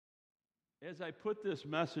As I put this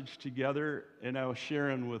message together, and I was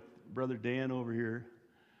sharing with Brother Dan over here,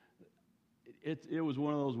 it was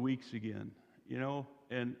one of those weeks again,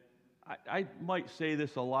 and I might say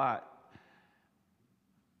this a lot.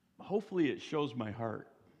 Hopefully it shows my heart.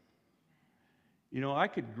 I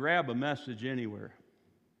could grab a message anywhere.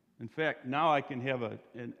 In fact, now I can have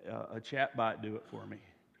a chat bot do it for me.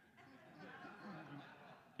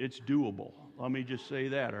 It's doable. Let me just say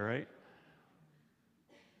that, all right?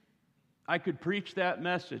 I could preach that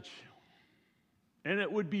message, and it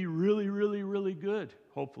would be really, really, really good,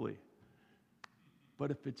 hopefully.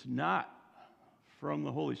 But if it's not from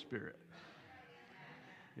the Holy Spirit,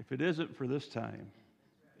 if it isn't for this time,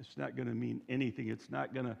 it's not going to mean anything. It's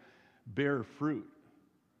not going to bear fruit.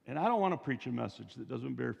 And I don't want to preach a message that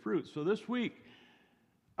doesn't bear fruit. So this week,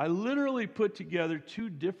 I literally put together 2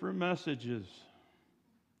 different messages.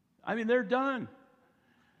 I mean, they're done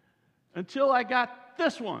until I got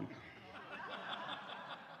this one.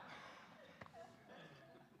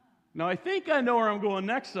 Now, I think I know where I'm going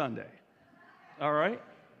next Sunday, all right?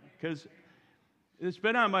 Because it's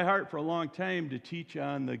been on my heart for a long time to teach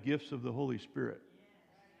on the gifts of the Holy Spirit.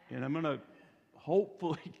 And I'm going to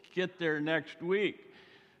hopefully get there next week.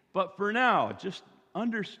 But for now, just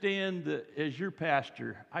understand that as your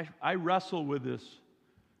pastor, I wrestle with this.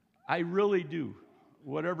 I really do.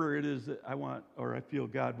 Whatever it is that I want or I feel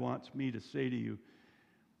God wants me to say to you,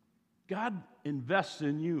 God invests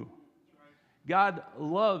in you. God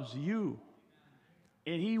loves you,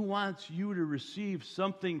 and He wants you to receive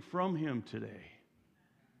something from Him today.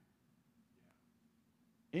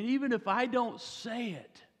 And even if I don't say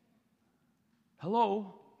it,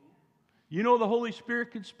 hello, the Holy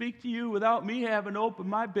Spirit can speak to you without me having to open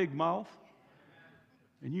my big mouth.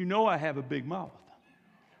 And I have a big mouth.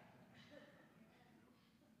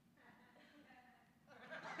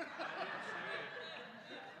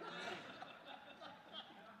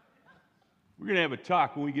 We're going to have a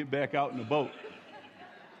talk when we get back out in the boat.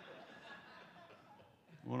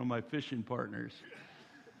 One of my fishing partners.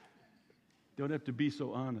 Don't have to be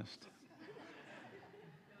so honest.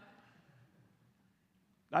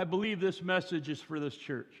 I believe this message is for this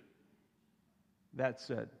church. That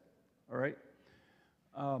said, all right?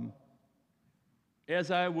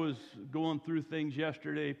 As I was going through things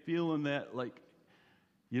yesterday, feeling that, like,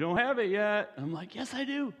 you don't have it yet. I'm like, yes, I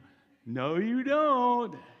do. No, you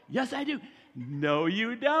don't. Yes, I do. No,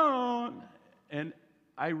 you don't. And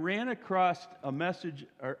I ran across an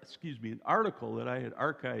article that I had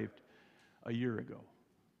archived a year ago.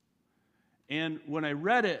 And when I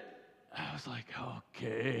read it, I was like,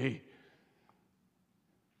 okay,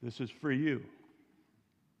 this is for you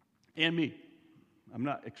and me. I'm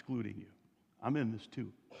not excluding you. I'm in this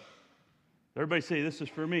too. Everybody say, this is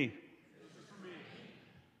for me. This is for me.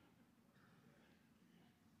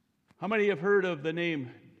 How many have heard of the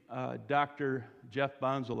name Dr. Jeff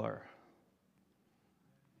Bonzelaar?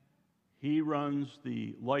 He runs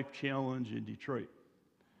the Life Challenge in Detroit.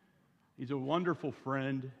 He's a wonderful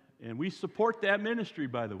friend, and we support that ministry,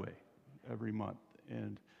 by the way, every month.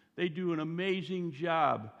 And they do an amazing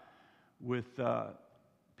job with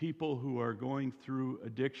people who are going through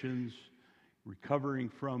addictions, recovering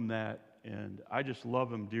from that, and I just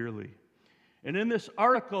love him dearly. And in this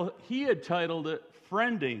article, he had titled it,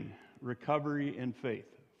 Friending Recovery and Faith.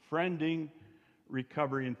 Friending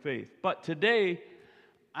Recovery and Faith. But today,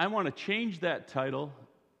 I want to change that title,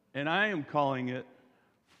 and I am calling it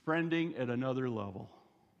Friending at Another Level.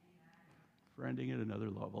 Friending at Another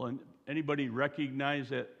Level. And anybody recognize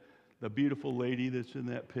that the beautiful lady that's in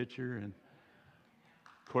that picture? And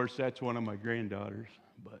of course, that's one of my granddaughters,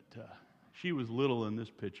 but she was little in this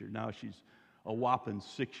picture. Now she's a whopping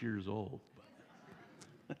 6 years old.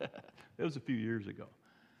 But it was a few years ago.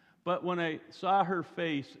 But when I saw her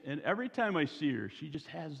face, and every time I see her, she just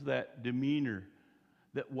has that demeanor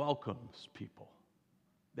that welcomes people,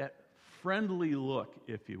 that friendly look,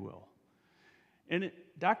 if you will. And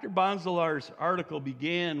Dr. Bonzelaar's article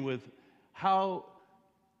began with how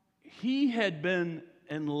he had been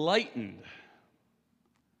enlightened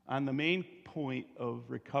on the main point of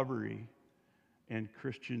recovery and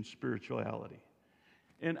Christian spirituality.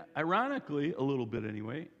 And ironically, a little bit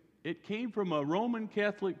anyway, it came from a Roman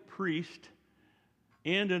Catholic priest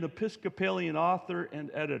and an Episcopalian author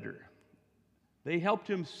and editor. They helped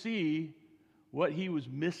him see what he was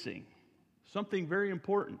missing, something very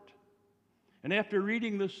important. And after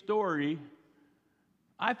reading this story,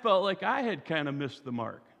 I felt like I had kind of missed the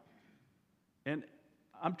mark. And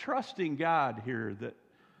I'm trusting God here that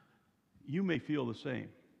you may feel the same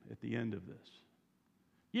at the end of this.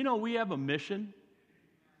 We have a mission.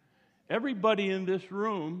 Everybody in this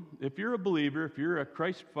room, if you're a believer, if you're a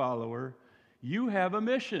Christ follower, You have a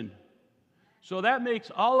mission. So that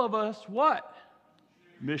makes all of us what?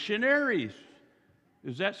 Missionaries.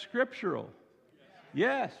 Is that scriptural?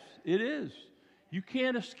 Yes, it is. You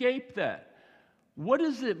can't escape that. What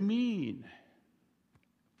does it mean?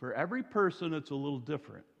 For every person, it's a little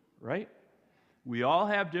different, right? We all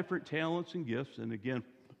have different talents and gifts, and again,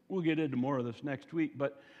 we'll get into more of this next week.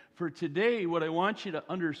 But for today, what I want you to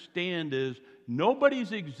understand is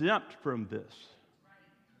nobody's exempt from this.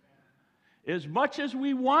 As much as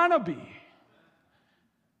we want to be.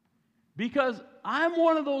 Because I'm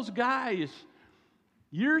one of those guys.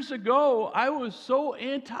 Years ago, I was so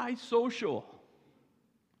antisocial,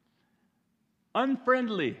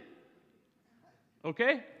 unfriendly.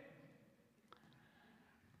 Okay?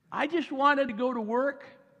 I just wanted to go to work,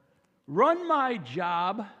 run my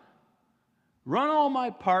job, run all my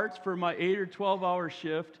parts for my 8 or 12-hour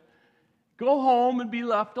shift, go home and be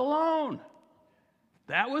left alone.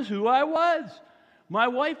 That was who I was. My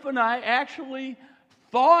wife and I actually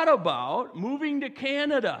thought about moving to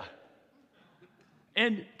Canada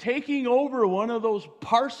and taking over one of those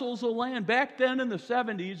parcels of land. Back then in the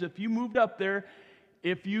 70s, if you moved up there,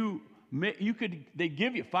 they'd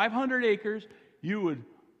give you 500 acres, you would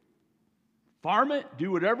farm it,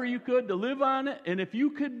 do whatever you could to live on it, and if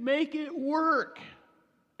you could make it work,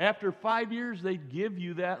 after 5 years, they'd give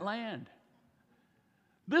you that land.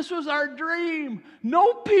 This was our dream.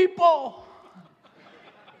 No people.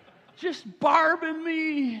 Just Barb and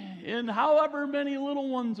me and however many little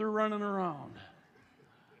ones are running around.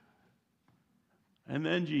 And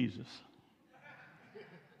then Jesus.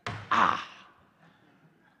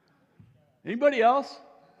 Anybody else?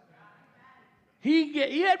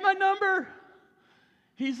 He had my number.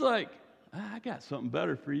 He's like, I got something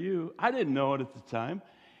better for you. I didn't know it at the time.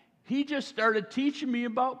 He just started teaching me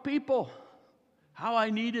about people, how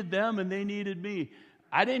I needed them and they needed me.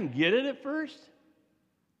 I didn't get it at first,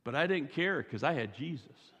 but I didn't care because I had Jesus.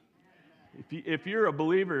 If you're a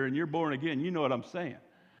believer and you're born again, you know what I'm saying.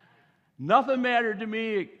 Nothing mattered to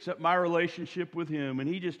me except my relationship with him, and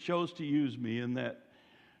he just chose to use me in that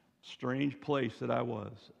strange place that I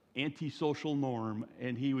was, antisocial norm,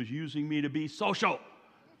 and he was using me to be social.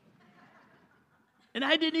 And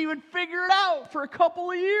I didn't even figure it out for a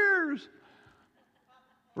couple of years.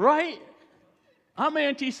 Right? I'm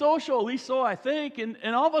antisocial, at least so I think, and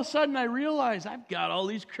all of a sudden I realize I've got all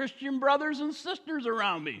these Christian brothers and sisters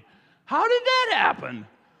around me. How did that happen?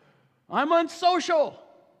 I'm unsocial.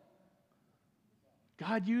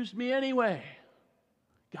 God used me anyway.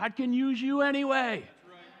 God can use you anyway.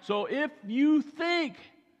 So if you think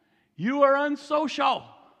you are unsocial,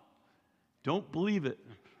 don't believe it.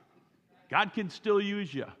 God can still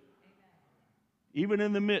use you, even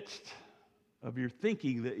in the midst of your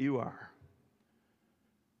thinking that you are.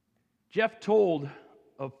 Jeff told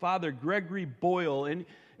of Father Gregory Boyle, and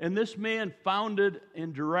this man founded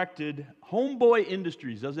and directed Homeboy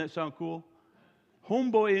Industries. Doesn't that sound cool?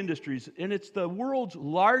 Homeboy Industries, and it's the world's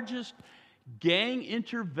largest gang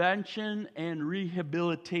intervention and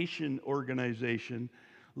rehabilitation organization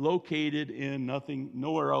located in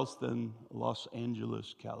nowhere else than Los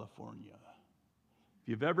Angeles, California. If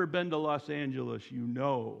you've ever been to Los Angeles, you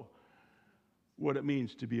know what it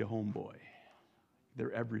means to be a homeboy.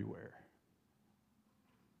 They're everywhere.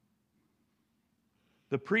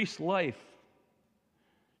 The priest's life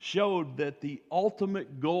showed that the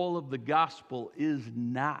ultimate goal of the gospel is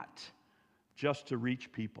not just to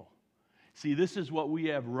reach people. See, this is what we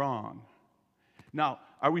have wrong. Now,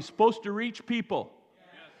 are we supposed to reach people?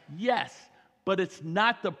 Yes, but it's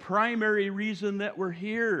not the primary reason that we're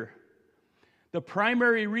here. The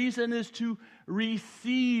primary reason is to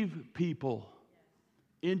receive people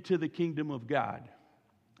into the kingdom of God.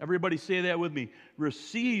 Everybody say that with me.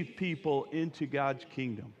 Receive people into God's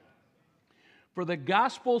kingdom. For the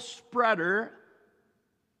gospel spreader,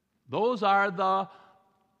 those are the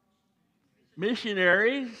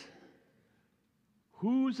missionaries.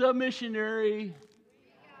 Who's a missionary?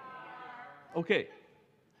 Okay.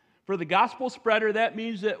 For the gospel spreader, that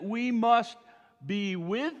means that we must be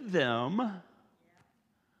with them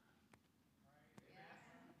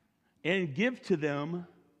and give to them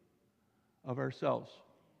of ourselves.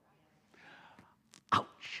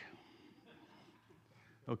 Ouch.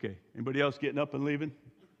 Okay, anybody else getting up and leaving?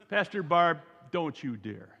 Pastor Barb, don't you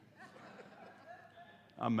dare.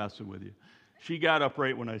 I'm messing with you. She got up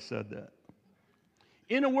right when I said that.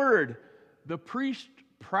 In a word, the priest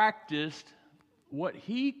practiced what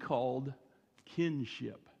he called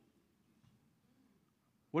kinship.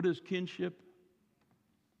 What is kinship?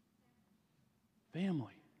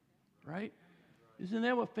 Family, right? Isn't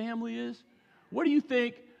that what family is? What do you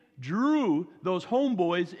think drew those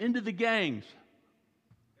homeboys into the gangs?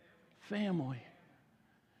 Family.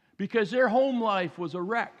 Because their home life was a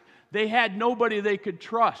wreck. They had nobody they could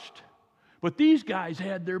trust. But these guys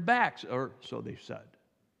had their backs, or so they said.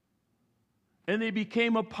 And they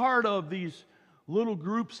became a part of these little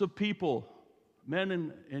groups of people,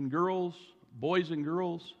 men and girls, boys and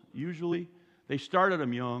girls, usually. They started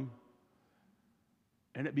them young,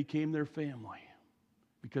 and it became their family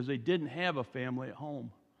because they didn't have a family at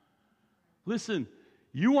home. Listen,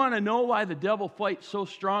 you want to know why the devil fights so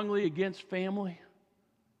strongly against family?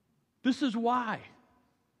 This is why.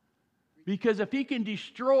 Because if he can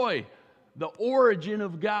destroy the origin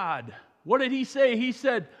of God, what did he say? He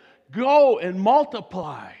said, go and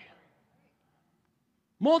multiply.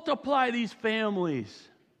 Multiply these families.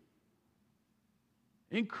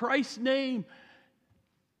 In Christ's name,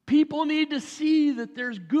 people need to see that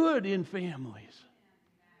there's good in families.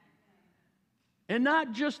 And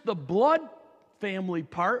not just the blood family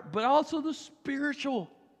part, but also the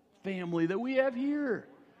spiritual family that we have here.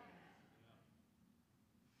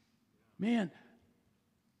 Man,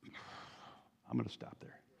 I'm going to stop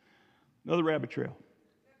there. Another rabbit trail.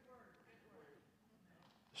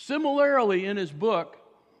 Similarly, in his book,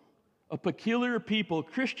 A Peculiar People,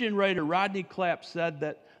 Christian writer Rodney Clapp said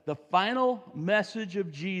that the final message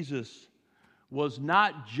of Jesus was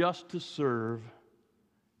not just to serve.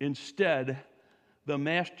 Instead, the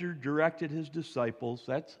Master directed his disciples,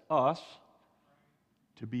 that's us,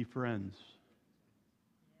 to be friends.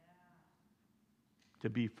 To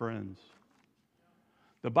be friends.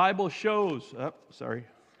 The Bible shows,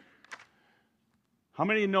 how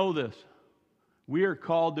many know this? We are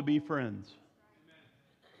called to be friends.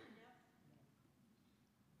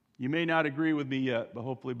 You may not agree with me yet, but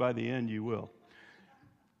hopefully by the end you will.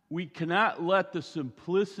 We cannot let the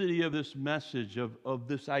simplicity of this message, of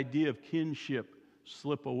this idea of kinship,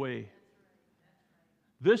 slip away.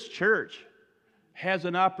 This church has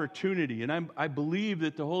an opportunity, and I believe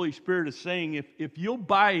that the Holy Spirit is saying, if you'll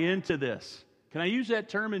buy into this, can I use that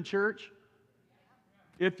term in church?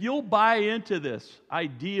 If you'll buy into this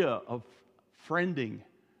idea of friending,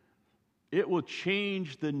 it will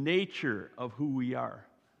change the nature of who we are.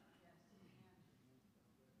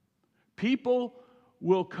 People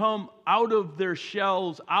will come out of their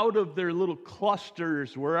shells, out of their little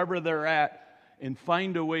clusters, wherever they're at, and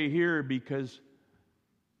find a way here because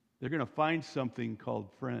they're going to find something called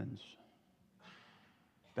friends.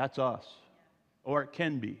 That's us. Or it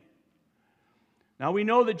can be. Now we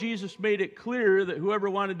know that Jesus made it clear that whoever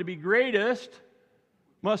wanted to be greatest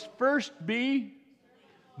must first be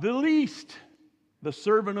the least, the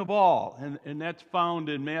servant of all. And that's found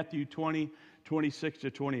in Matthew 20, 26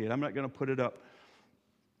 to 28. I'm not going to put it up.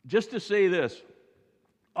 Just to say this,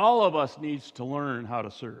 all of us needs to learn how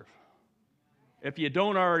to serve. If you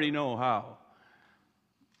don't already know how,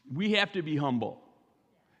 we have to be humble.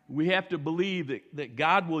 We have to believe that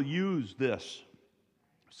God will use this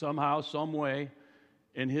somehow, some way,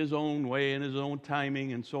 in His own way, in His own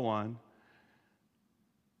timing, and so on.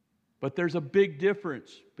 But there's a big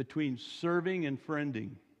difference between serving and friending.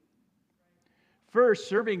 First,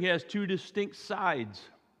 serving has two distinct sides.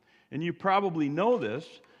 And you probably know this,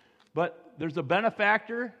 but there's a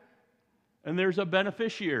benefactor and there's a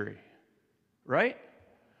beneficiary, right?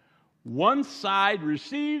 One side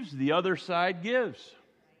receives, the other side gives.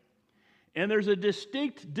 And there's a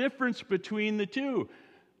distinct difference between the two.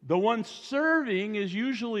 The one serving is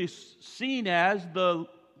usually seen as the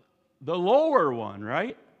lower one,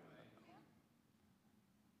 right?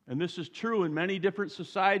 And this is true in many different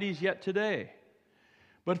societies yet today.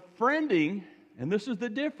 But friending, and this is the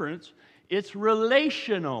difference, it's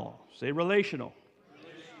relational. Say relational.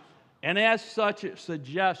 And as such, it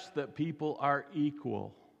suggests that people are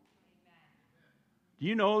equal. Do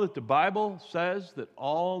you know that the Bible says that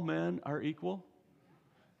all men are equal?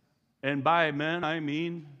 And by men, I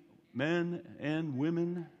mean men and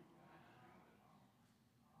women,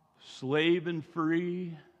 slave and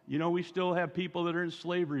free. You know, we still have people that are in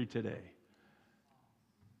slavery today.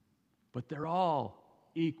 But they're all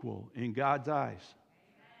equal in God's eyes.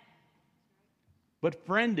 But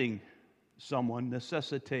friending someone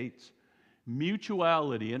necessitates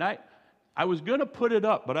mutuality. And I was going to put it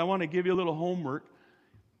up, but I want to give you a little homework.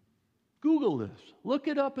 Google this. Look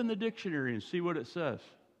it up in the dictionary and see what it says.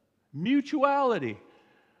 Mutuality.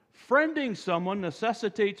 Friending someone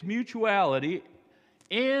necessitates mutuality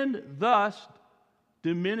and thus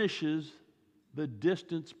diminishes the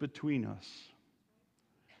distance between us.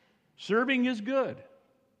 Serving is good,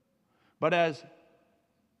 but as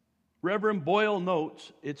Reverend Boyle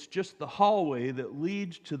notes, it's just the hallway that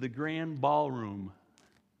leads to the grand ballroom.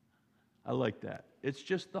 I like that. It's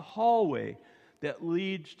just the hallway that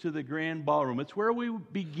leads to the grand ballroom. It's where we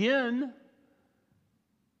begin,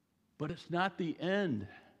 but it's not the end.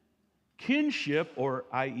 Kinship, or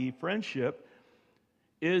i.e. friendship,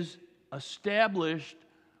 is established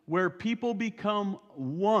where people become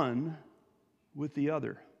one with the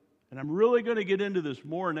other. And I'm really going to get into this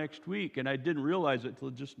more next week, and I didn't realize it till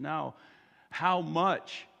just now, how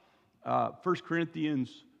much 1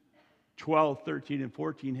 Corinthians 12, 13, and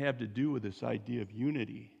 14 have to do with this idea of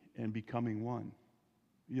unity and becoming one.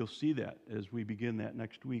 You'll see that as we begin that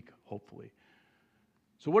next week, hopefully.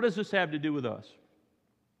 So what does this have to do with us?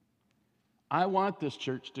 I want this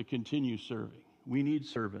church to continue serving. We need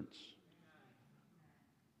servants.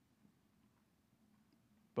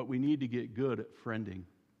 But we need to get good at friending.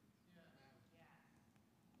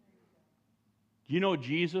 Do you know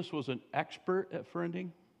Jesus was an expert at friending?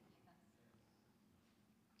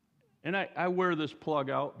 And I wear this plug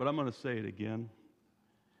out, but I'm going to say it again.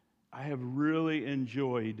 I have really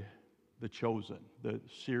enjoyed The Chosen, the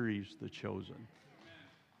series The Chosen.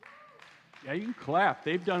 Yeah, you can clap.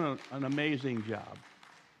 They've done an amazing job.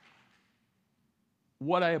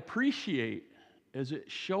 What I appreciate is it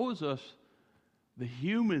shows us the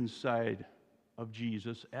human side of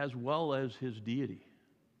Jesus as well as his deity,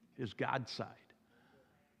 his God side.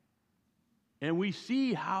 And we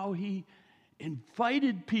see how he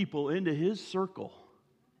invited people into his circle.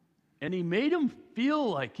 And he made them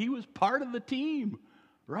feel like he was part of the team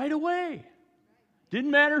right away.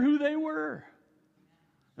 Didn't matter who they were.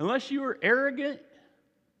 Unless you were arrogant,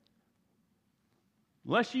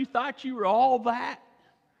 unless you thought you were all that,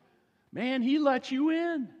 man, he let you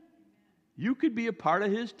in. You could be a part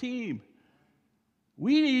of his team.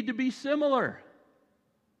 We need to be similar.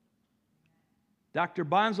 Dr.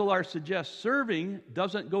 Bonzelaar suggests serving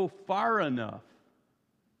doesn't go far enough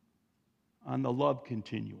on the love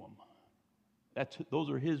continuum. Those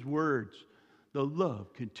are his words, the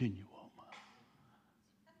love continuum.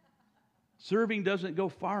 Serving doesn't go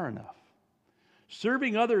far enough.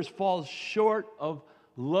 Serving others falls short of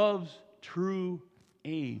love's true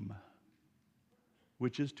aim,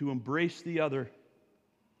 which is to embrace the other,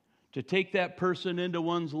 to take that person into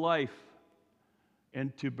one's life,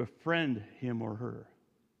 and to befriend him or her.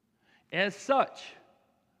 As such,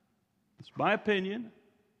 it's my opinion,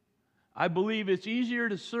 I believe it's easier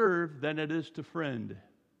to serve than it is to friend.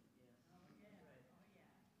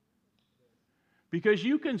 Because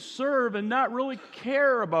you can serve and not really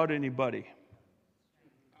care about anybody.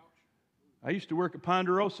 I used to work at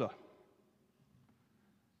Ponderosa.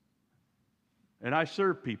 And I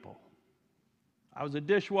served people. I was a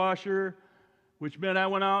dishwasher, which meant I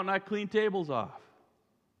went out and I cleaned tables off.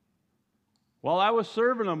 While I was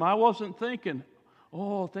serving them, I wasn't thinking,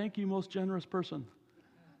 oh, thank you, most generous person.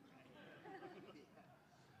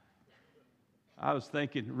 I was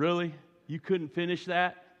thinking, really? You couldn't finish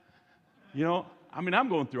that? You know, I'm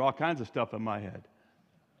going through all kinds of stuff in my head.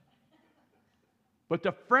 But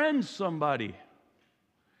to friend somebody,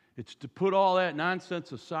 it's to put all that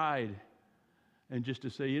nonsense aside and just to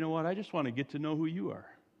say, you know what, I just want to get to know who you are.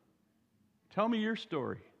 Tell me your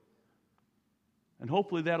story. And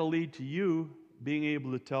hopefully that'll lead to you being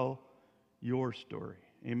able to tell your story.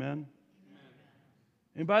 Amen?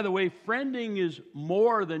 And by the way, friending is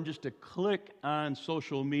more than just a click on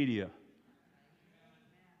social media.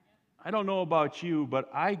 I don't know about you, but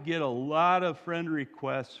I get a lot of friend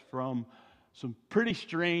requests from some pretty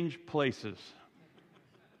strange places.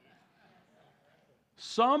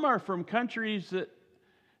 Some are from countries that,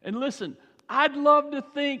 and listen, I'd love to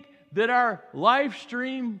think that our live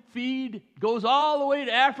stream feed goes all the way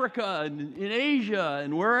to Africa and in Asia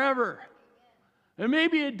and wherever. And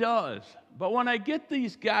maybe it does. But when I get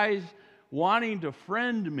these guys wanting to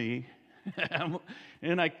friend me,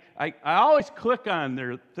 and I always click on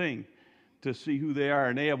their thing to see who they are,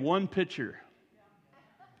 and they have one picture.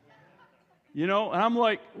 You know, and I'm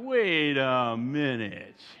like, wait a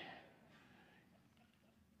minute.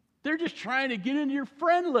 They're just trying to get into your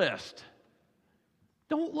friend list.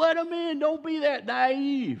 Don't let them in. Don't be that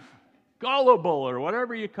naive, gullible, or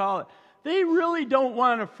whatever you call it. They really don't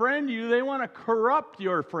want to friend you. They want to corrupt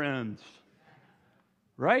your friends.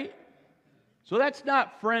 Right? So that's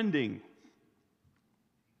not friending.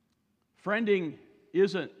 Friending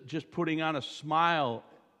isn't just putting on a smile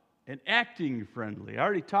and acting friendly. I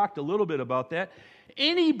already talked a little bit about that.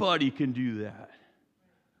 Anybody can do that.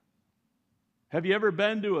 Have you ever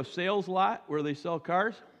been to a sales lot where they sell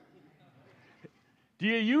cars? Do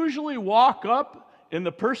you usually walk up and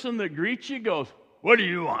the person that greets you goes, "What do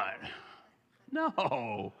you want?"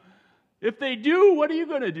 No. If they do, what are you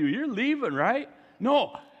going to do? You're leaving, right?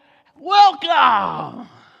 No. Welcome.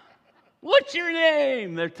 What's your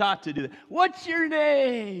name? They're taught to do that. What's your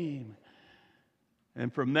name?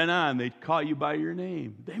 And from then on, they call you by your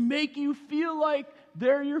name. They make you feel like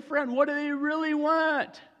they're your friend. What do they really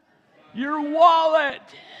want? Your wallet,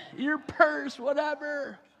 your purse,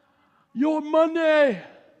 whatever. Your money.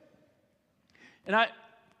 And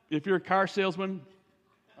if you're a car salesman,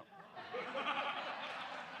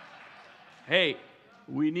 hey,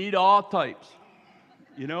 we need all types.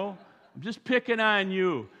 You know, I'm just picking on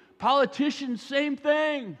you. Politicians, same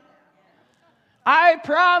thing. I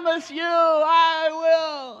promise you, I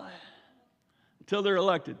will. Until they're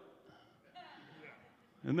elected.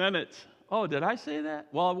 And then it's, oh, did I say that?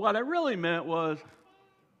 Well, what I really meant was,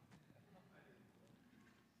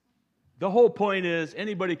 the whole point is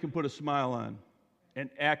anybody can put a smile on and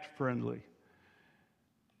act friendly.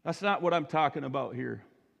 That's not what I'm talking about here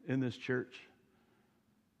in this church.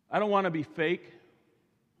 I don't want to be fake.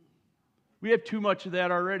 We have too much of that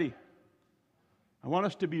already. I want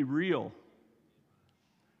us to be real.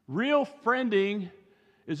 Real friending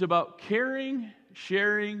is about caring,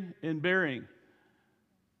 sharing, and bearing.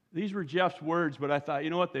 These were Jeff's words, but I thought, you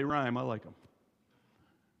know what? They rhyme. I like them.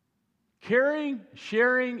 Caring,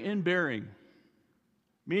 sharing, and bearing.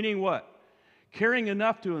 Meaning what? Caring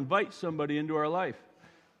enough to invite somebody into our life.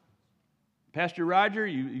 Pastor Roger,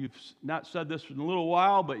 you've not said this in a little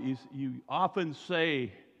while, but you often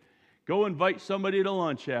say, go invite somebody to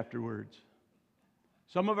lunch afterwards.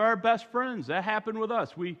 Some of our best friends, that happened with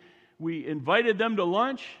us. We invited them to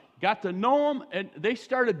lunch, got to know them, and they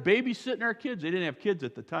started babysitting our kids. They didn't have kids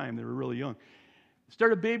at the time. They were really young.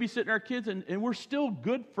 Started babysitting our kids, and we're still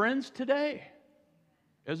good friends today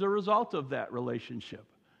as a result of that relationship.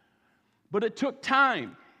 But it took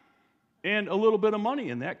time and a little bit of money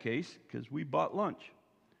in that case because we bought lunch.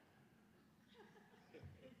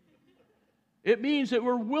 It means that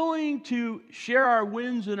we're willing to share our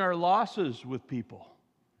wins and our losses with people.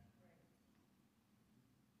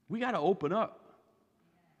 We got to open up.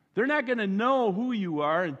 They're not going to know who you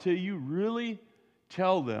are until you really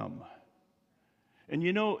tell them. And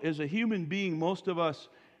you know, as a human being, most of us,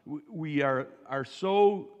 we are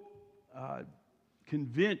so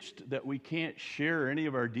convinced that we can't share any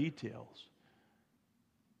of our details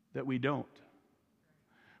that we don't.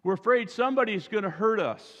 We're afraid somebody's going to hurt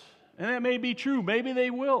us. And that may be true. Maybe they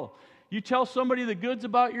will. You tell somebody the goods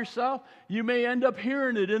about yourself, you may end up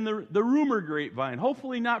hearing it in the rumor grapevine.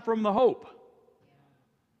 Hopefully not from the hope.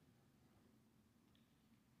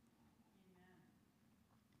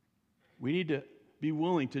 We need to be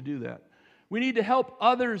willing to do that. We need to help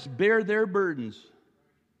others bear their burdens.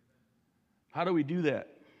 How do we do that?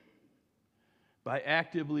 By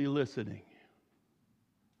actively listening.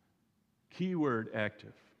 Keyword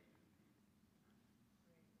active.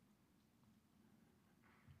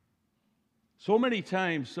 So many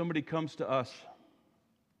times somebody comes to us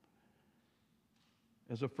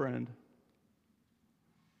as a friend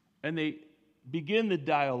and they begin the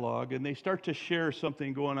dialogue and they start to share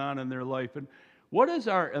something going on in their life. And what is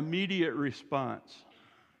our immediate response?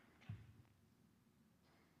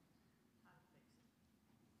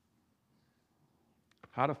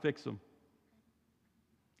 How to fix them.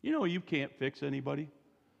 You know, you can't fix anybody.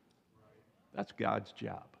 That's God's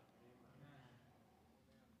job.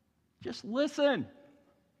 Just listen.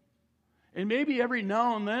 And maybe every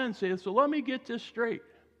now and then say, so let me get this straight.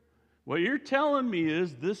 What you're telling me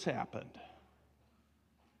is this happened.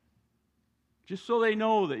 Just so they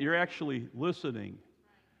know that you're actually listening.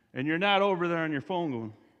 And you're not over there on your phone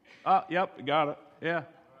going, oh, yep, got it. Yeah.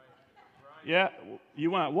 Yeah, you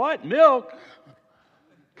want what? Milk?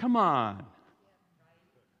 Come on.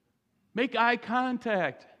 Make eye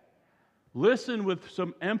contact. Listen with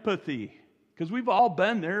some empathy. Because we've all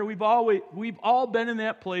been there. We've all been in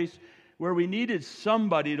that place where we needed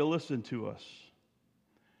somebody to listen to us.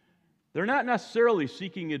 They're not necessarily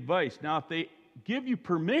seeking advice. Now, if they give you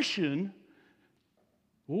permission,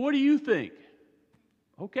 well, what do you think?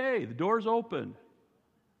 Okay, the door's open.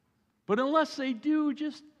 But unless they do,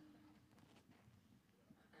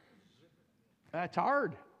 that's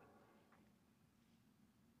hard.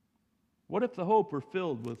 What if the Hope were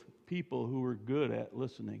filled with people who were good at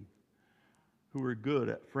listening? Who are good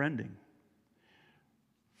at friending.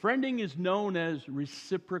 Friending is known as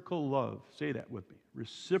reciprocal love. Say that with me.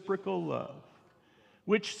 Reciprocal love,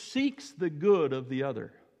 which seeks the good of the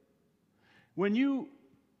other. When you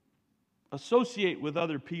associate with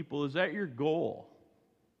other people, is that your goal?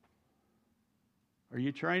 Are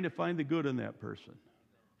you trying to find the good in that person?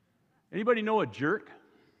 Anybody know a jerk?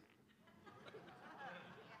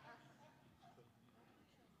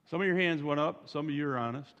 Some of your hands went up. Some of you are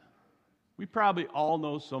honest. We probably all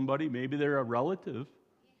know somebody. Maybe they're a relative.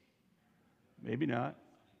 maybe not.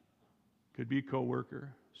 Could be a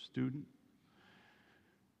coworker, student.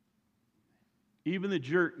 Even the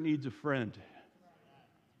jerk needs a friend.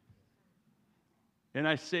 And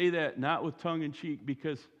I say that not with tongue in cheek,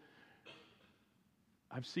 because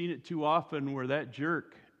I've seen it too often where that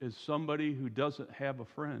jerk is somebody who doesn't have a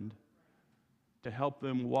friend to help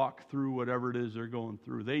them walk through whatever it is they're going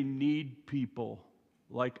through. They need people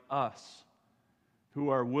like us who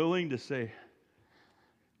are willing to say,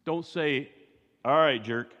 don't say, all right,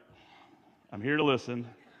 jerk, I'm here to listen.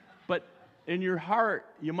 But in your heart,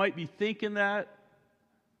 you might be thinking that,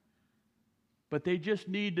 but they just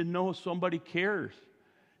need to know somebody cares.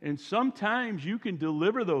 And sometimes you can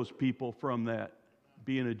deliver those people from that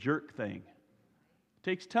being a jerk thing. It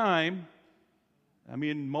takes time. I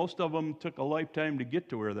mean, most of them took a lifetime to get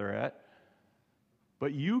to where they're at.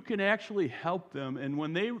 But you can actually help them. And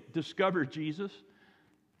when they discover Jesus,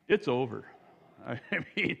 it's over. I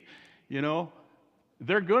mean, you know,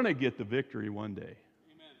 they're going to get the victory one day.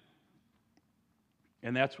 Amen.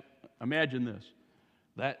 And that's, imagine this,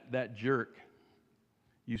 that jerk.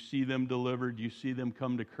 You see them delivered. You see them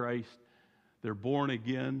come to Christ. They're born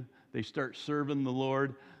again. They start serving the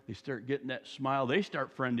Lord. They start getting that smile. They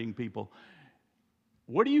start friending people.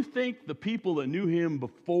 What do you think the people that knew him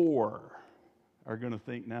before are going to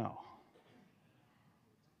think now?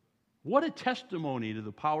 What a testimony to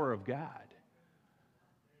the power of God.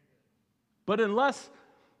 But unless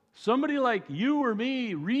somebody like you or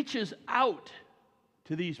me reaches out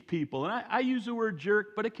to these people, and I use the word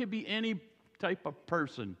jerk, but it could be any type of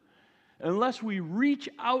person. Unless we reach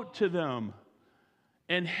out to them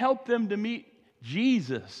and help them to meet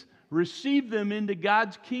Jesus, receive them into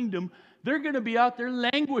God's kingdom, they're going to be out there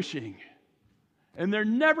languishing. And they're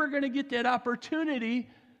never going to get that opportunity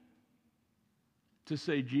to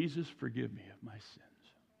say, Jesus, forgive me of my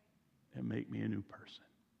sins and make me a new person.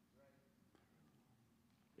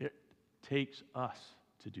 It takes us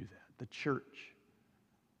to do that. The church,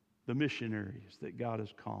 the missionaries that God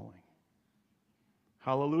is calling.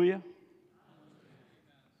 Hallelujah.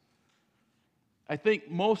 I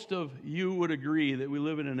think most of you would agree that we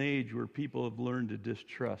live in an age where people have learned to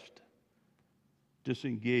distrust,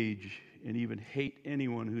 disengage, and even hate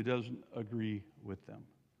anyone who doesn't agree with them.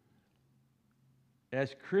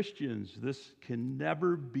 As Christians, this can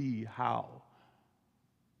never be how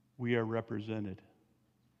we are represented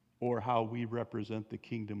or how we represent the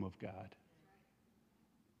kingdom of God.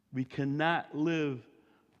 We cannot live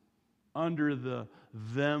under the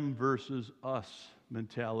them versus us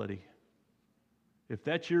mentality. If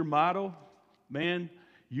that's your motto, man,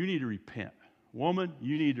 you need to repent. Woman,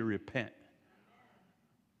 you need to repent.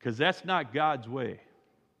 Because that's not God's way.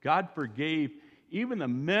 God forgave even the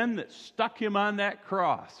men that stuck him on that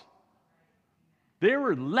cross. They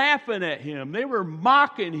were laughing at him. They were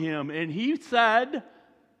mocking him. And he said,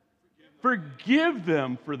 forgive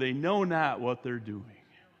them, for they know not what they're doing.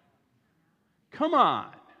 Come on.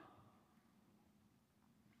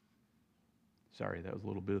 Sorry, that was a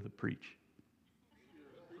little bit of the preach.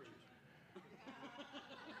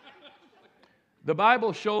 The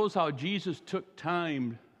Bible shows how Jesus took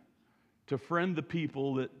time to friend the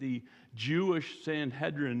people that the Jewish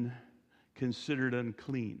Sanhedrin considered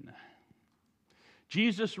unclean.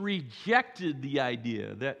 Jesus rejected the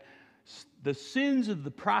idea that the sins of the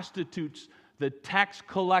prostitutes, the tax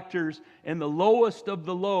collectors, and the lowest of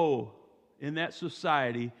the low in that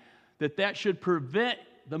society, that should prevent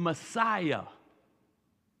the Messiah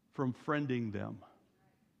from friending them.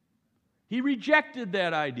 He rejected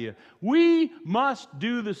that idea. We must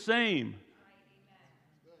do the same.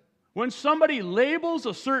 When somebody labels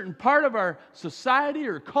a certain part of our society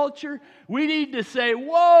or culture, we need to say,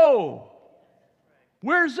 whoa,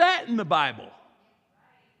 where's that in the Bible?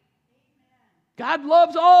 God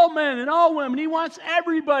loves all men and all women. He wants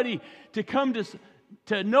everybody to come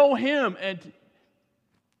to know Him and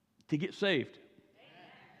to get saved.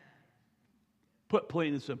 Put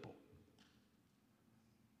plain and simple.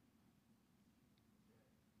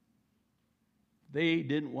 They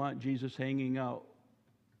didn't want Jesus hanging out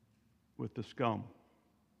with the scum,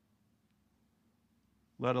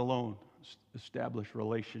 let alone establish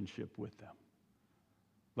relationship with them,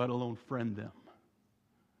 let alone friend them.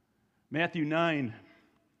 Matthew 9,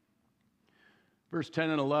 verse 10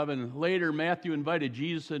 and 11. Later, Matthew invited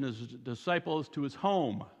Jesus and his disciples to his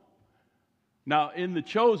home. Now, in The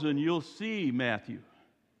Chosen, you'll see Matthew.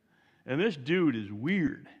 And this dude is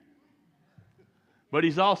weird. But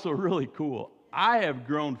he's also really cool. I have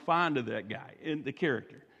grown fond of that guy in the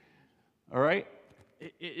character. All right?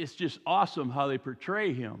 It's just awesome how they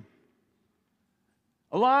portray him.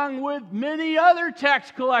 Along with many other tax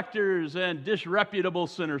collectors and disreputable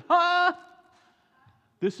sinners. Huh?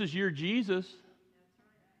 This is your Jesus,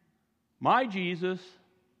 my Jesus,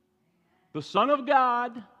 the Son of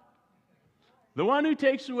God, the one who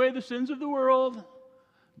takes away the sins of the world,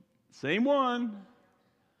 same one.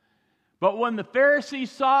 But when the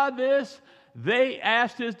Pharisees saw this, they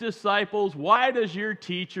asked his disciples, "Why does your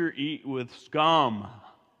teacher eat with scum?"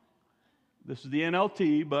 This is the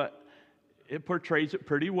NLT, but it portrays it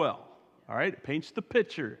pretty well. All right, it paints the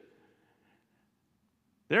picture.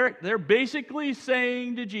 They're basically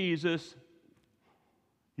saying to Jesus,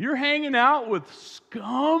 "You're hanging out with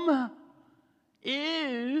scum?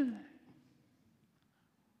 Ew."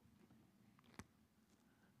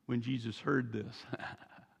 When Jesus heard this,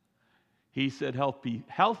 he said,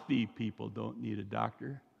 healthy people don't need a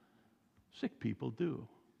doctor. Sick people do.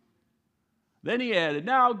 Then he added,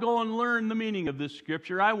 "Now go and learn the meaning of this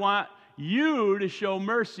scripture. I want you to show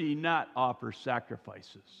mercy, not offer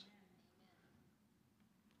sacrifices.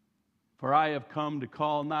 For I have come to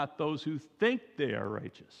call not those who think they are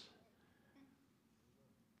righteous,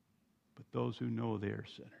 but those who know they are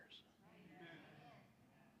sinners."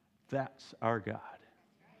 That's our God.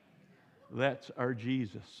 That's our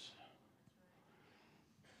Jesus.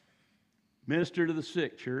 Minister to the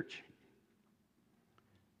sick, church.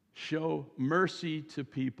 Show mercy to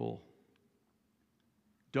people.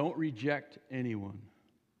 Don't reject anyone.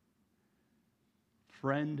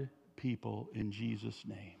 Friend people in Jesus'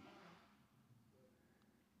 name.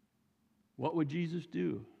 What would Jesus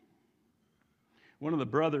do? One of the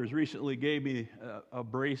brothers recently gave me a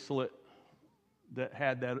bracelet that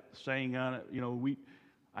had that saying on it. You know,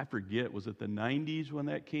 I forget, was it the 90s when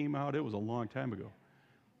that came out? It was a long time ago.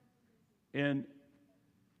 And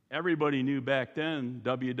everybody knew back then,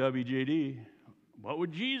 WWJD, what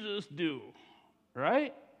would Jesus do?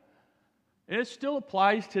 Right? And it still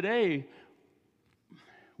applies today.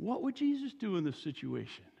 What would Jesus do in this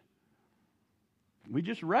situation? We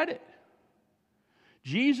just read it.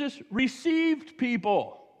 Jesus received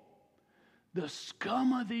people, the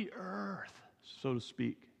scum of the earth, so to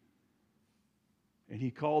speak, and he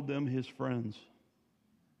called them his friends.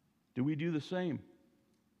 Do we do the same?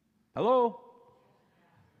 Hello?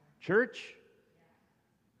 Church?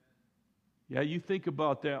 Yeah, you think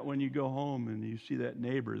about that when you go home and you see that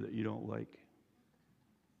neighbor that you don't like.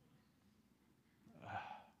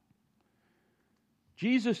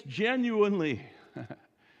 Jesus genuinely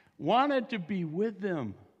wanted to be with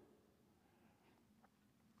them.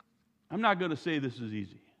 I'm not going to say this is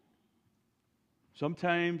easy.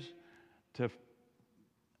 Sometimes to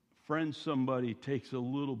friend somebody takes a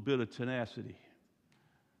little bit of tenacity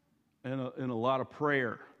and a lot of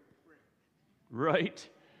prayer, right?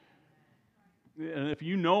 And if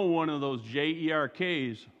you know one of those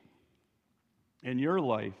JERKs in your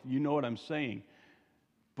life, you know what I'm saying.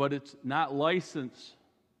 But it's not licensed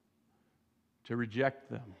to reject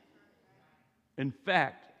them. In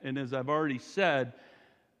fact, and as I've already said,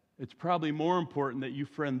 it's probably more important that you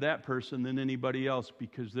friend that person than anybody else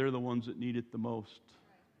because they're the ones that need it the most.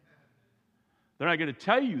 They're not going to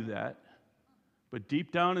tell you that, but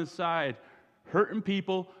deep down inside, hurting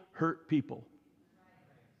people hurt people.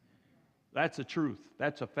 That's a truth.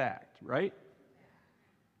 That's a fact, right?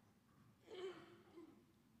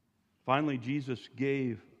 Finally, Jesus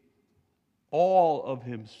gave all of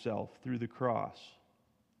himself through the cross,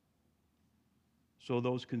 so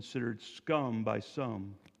those considered scum by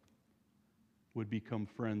some would become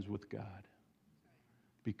friends with God.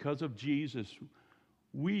 Because of Jesus,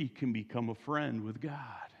 we can become a friend with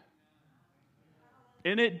God.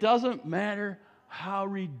 And it doesn't matter how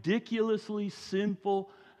ridiculously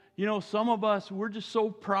sinful. You know, some of us, we're just so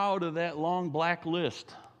proud of that long black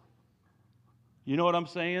list. You know what I'm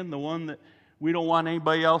saying? The one that we don't want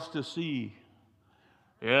anybody else to see.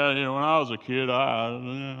 Yeah, you know, when I was a kid,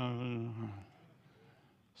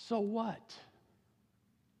 So what?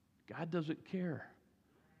 God doesn't care.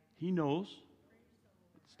 He knows.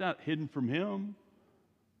 It's not hidden from him.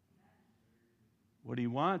 What he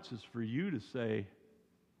wants is for you to say,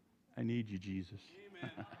 I need you, Jesus.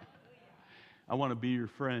 I want to be your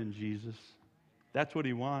friend, Jesus. That's what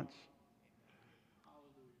he wants.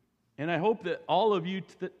 And I hope that all of you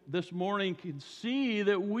this morning can see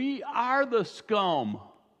that we are the scum.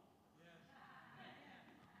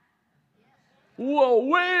 Well,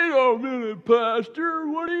 wait a minute, Pastor.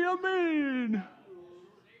 What do you mean?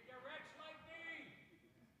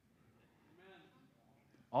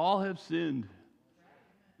 All have sinned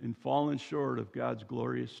and fallen short of God's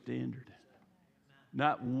glorious standard.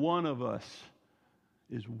 Not one of us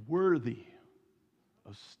is worthy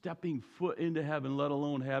of stepping foot into heaven, let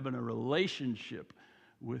alone having a relationship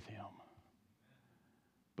with him.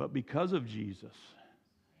 But because of Jesus,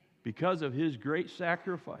 because of his great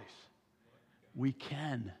sacrifice, we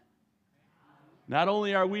can. Not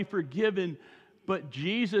only are we forgiven, but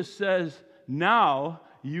Jesus says, now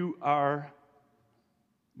you are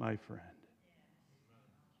my friend.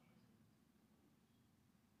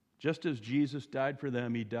 Just as Jesus died for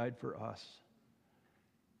them, he died for us.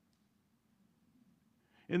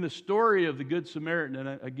 In the story of the Good Samaritan,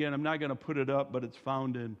 and again, I'm not going to put it up, but it's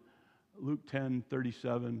found in Luke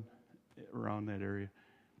 10:37, around that area.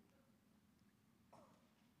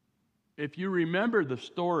 If you remember the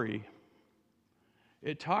story,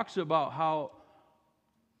 it talks about how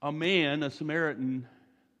a man, a Samaritan,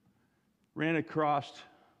 ran across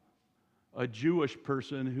a Jewish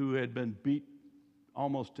person who had been beat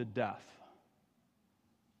almost to death.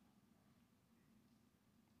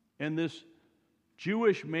 And this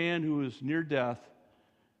Jewish man who was near death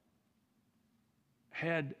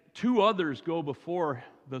had two others go before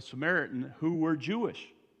the Samaritan who were Jewish.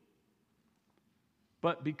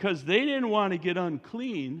 But because they didn't want to get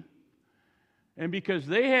unclean, and because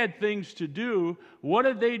they had things to do, what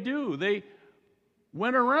did they do? They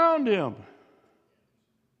went around him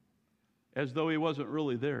as though he wasn't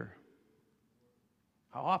really there.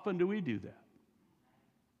 How often do we do that?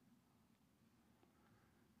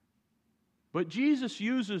 But Jesus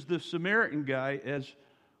uses the Samaritan guy as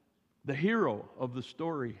the hero of the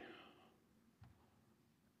story,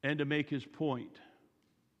 and to make his point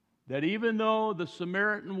that even though the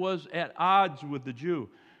Samaritan was at odds with the Jew,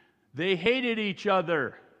 they hated each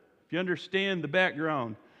other. If you understand the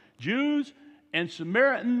background, Jews and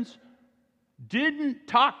Samaritans didn't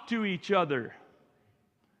talk to each other.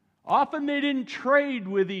 Often they didn't trade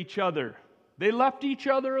with each other. They left each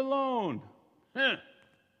other alone.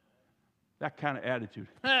 That kind of attitude.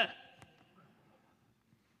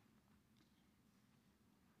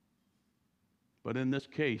 But in this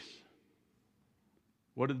case,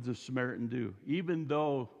 what did the Samaritan do? Even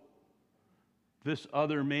though this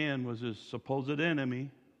other man was his supposed enemy,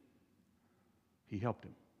 he helped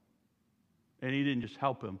him. And he didn't just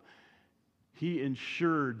help him. He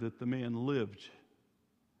ensured that the man lived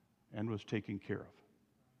and was taken care of.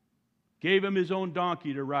 Gave him his own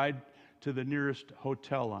donkey to ride to the nearest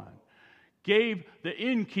hotel on. Gave the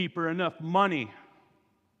innkeeper enough money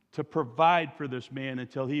to provide for this man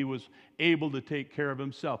until he was able to take care of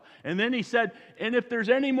himself. And then he said, and if there's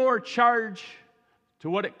any more charge to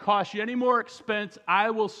what it costs you, any more expense, I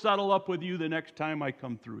will settle up with you the next time I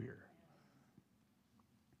come through here.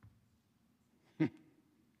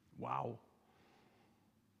 Wow.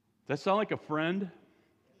 Does that sound like a friend?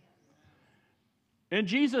 And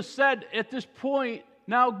Jesus said at this point,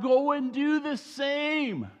 now go and do the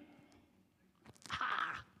same.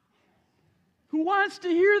 Who wants to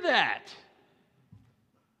hear that?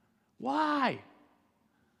 Why?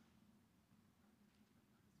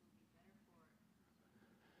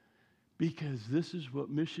 Because this is what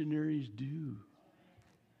missionaries do.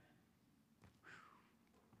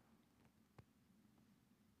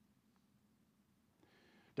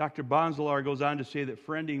 Dr. Bonzlar goes on to say that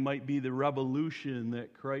friending might be the revolution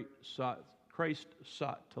that Christ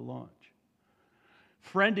sought to launch.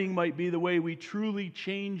 Friending might be the way we truly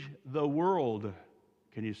change the world.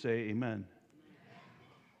 Can you say amen?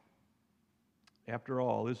 After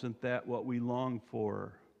all, isn't that what we long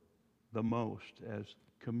for the most as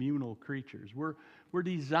communal creatures? We're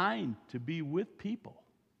designed to be with people.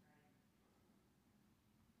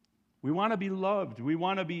 We want to be loved. We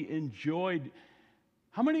want to be enjoyed.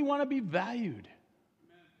 How many want to be valued?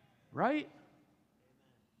 Right?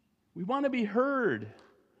 We want to be heard.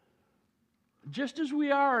 Just as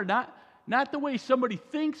we are, not the way somebody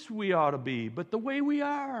thinks we ought to be, but the way we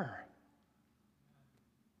are.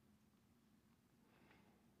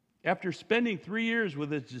 After spending 3 years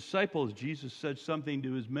with his disciples, Jesus said something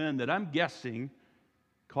to his men that I'm guessing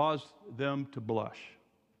caused them to blush.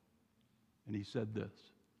 And he said this,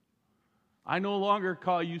 I no longer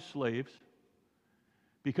call you slaves,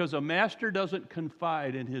 because a master doesn't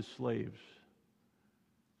confide in his slaves.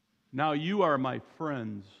 Now you are my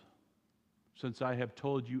friends, since I have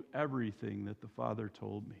told you everything that the Father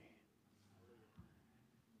told me.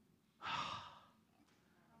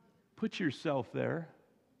 Put yourself there.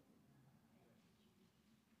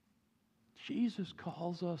 Jesus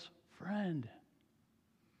calls us friend.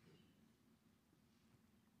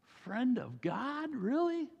 Friend of God?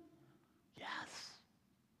 Really? Yes.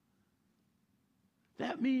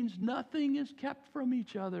 That means nothing is kept from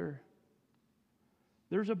each other.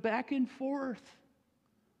 There's a back and forth.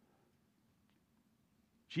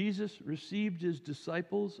 Jesus received his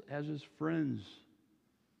disciples as his friends.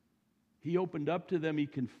 He opened up to them. He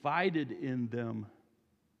confided in them.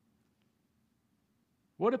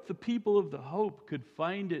 What if the people of the hope could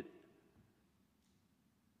find it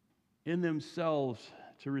in themselves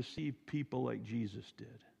to receive people like Jesus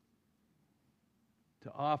did?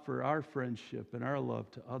 To offer our friendship and our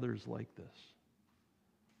love to others like this.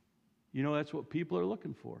 You know, that's what people are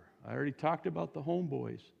looking for. I already talked about the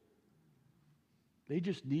homeboys. They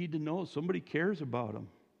just need to know somebody cares about them.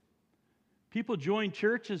 People join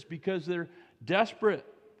churches because they're desperate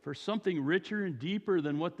for something richer and deeper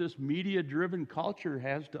than what this media-driven culture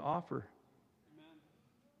has to offer. Amen.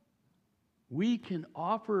 We can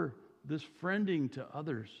offer this friending to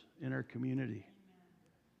others in our community.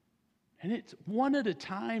 And it's one at a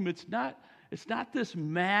time. It's not this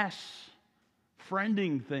mass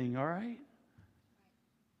friending thing, all right?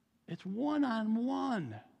 It's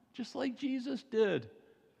one-on-one, just like Jesus did.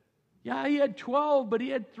 Yeah, he had 12, but he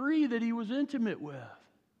had 3 that he was intimate with.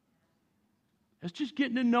 It's just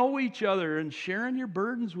getting to know each other and sharing your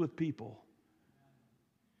burdens with people.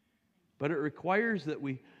 But it requires that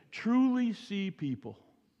we truly see people.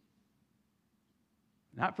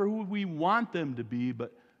 Not for who we want them to be,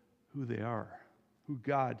 but who they are, who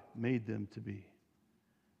God made them to be.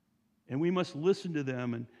 And we must listen to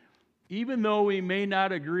them. And even though we may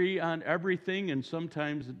not agree on everything and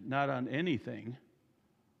sometimes not on anything,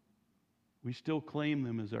 we still claim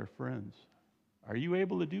them as our friends. Are you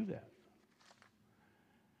able to do that?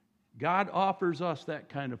 God offers us that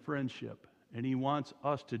kind of friendship, and He wants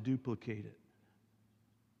us to duplicate it.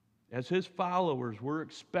 As His followers, we're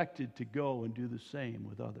expected to go and do the same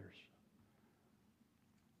with others.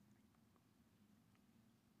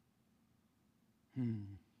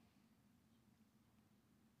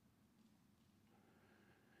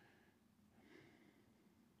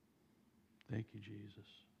 Thank you, Jesus.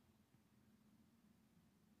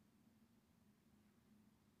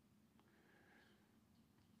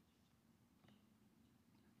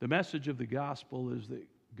 The message of the gospel is that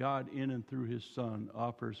God, in and through His Son,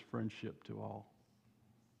 offers friendship to all,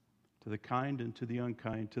 to the kind and to the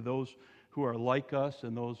unkind, to those who are like us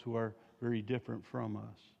and those who are very different from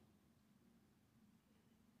us.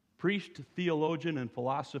 Priest, theologian, and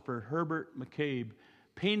philosopher Herbert McCabe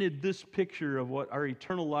painted this picture of what our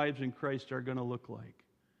eternal lives in Christ are going to look like.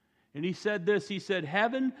 And he said this, he said,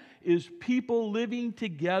 heaven is people living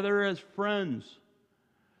together as friends.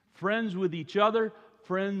 Friends with each other,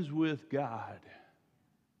 friends with God.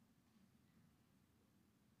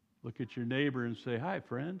 Look at your neighbor and say, hi,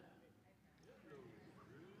 friend.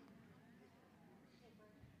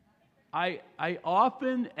 I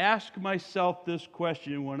often ask myself this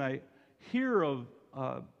question when I hear of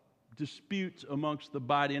disputes amongst the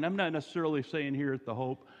body, and I'm not necessarily saying here at the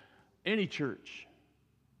Hope, any church.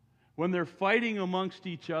 When they're fighting amongst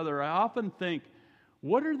each other, I often think,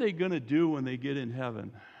 what are they going to do when they get in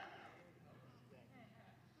heaven?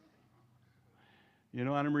 You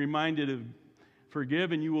know, and I'm reminded of,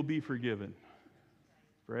 forgive and you will be forgiven.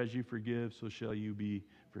 For as you forgive, so shall you be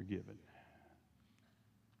forgiven.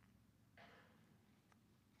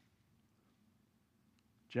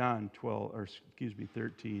 John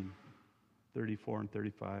 13, 34 and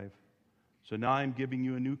 35. So now I am giving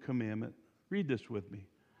you a new commandment. Read this with me.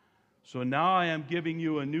 So now I am giving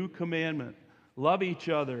you a new commandment. Love each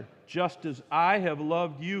other just as I have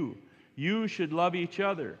loved you. You should love each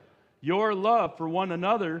other. Your love for one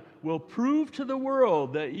another will prove to the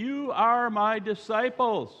world that you are my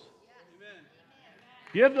disciples. Amen.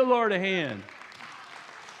 Give the Lord a hand.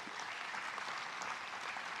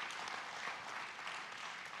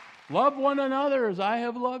 Love one another as I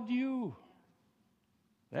have loved you.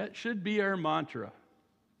 That should be our mantra,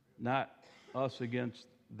 not us against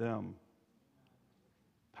them.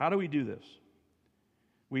 How do we do this?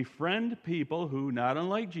 We friend people who, not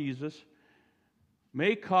unlike Jesus,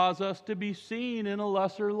 may cause us to be seen in a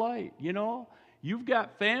lesser light. You know, you've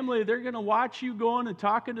got family, they're going to watch you going and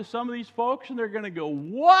talking to some of these folks, and they're going to go,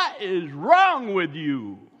 what is wrong with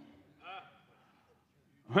you?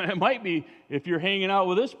 It might be if you're hanging out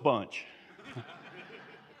with this bunch.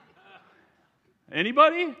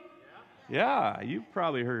 Anybody? Yeah, you've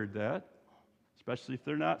probably heard that, especially if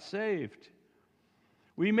they're not saved.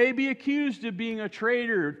 We may be accused of being a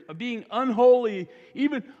traitor, of being unholy,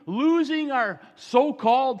 even losing our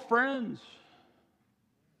so-called friends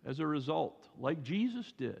as a result, like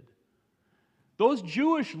Jesus did. Those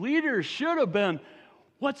Jewish leaders should have been,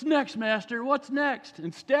 what's next, Master? What's next?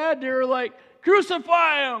 Instead, they were like,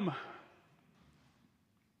 crucify him!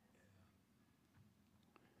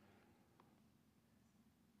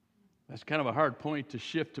 That's kind of a hard point to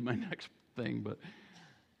shift to my next thing, but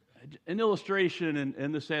an illustration,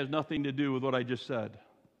 and this has nothing to do with what I just said,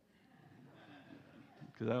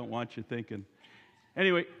 because I don't want you thinking.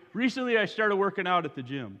 Anyway, recently I started working out at the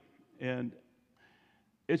gym, and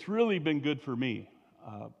it's really been good for me.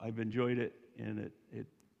 I've enjoyed it, and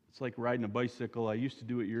it's like riding a bicycle. I used to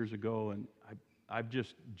do it years ago, and I've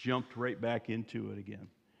just jumped right back into it again.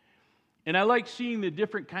 And I like seeing the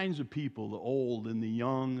different kinds of people, the old and the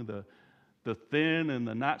young, the thin and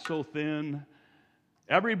the not so thin.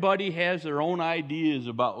 Everybody has their own ideas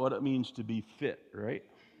about what it means to be fit, right?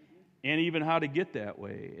 And even how to get that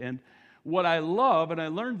way. And what I love, and I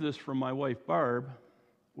learned this from my wife Barb,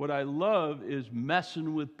 what I love is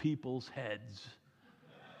messing with people's heads.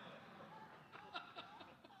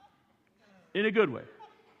 In a good way.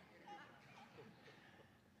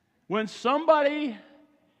 When somebody,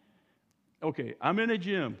 okay, I'm in a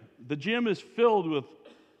gym. The gym is filled with,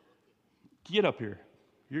 get up here.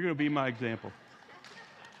 You're going to be my example.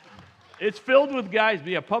 It's filled with guys,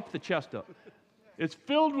 puff the chest up. It's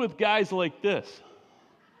filled with guys like this.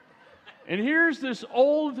 And here's this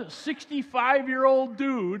old 65-year-old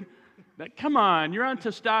dude that, come on, you're on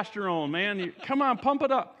testosterone, man. Come on, pump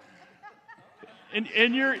it up.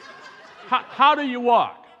 And you're, how do you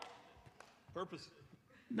walk? Purpose.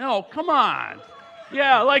 No, come on.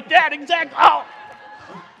 Yeah, like that, exactly. Oh!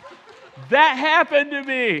 That happened to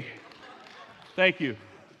me. Thank you.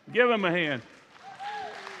 Give him a hand.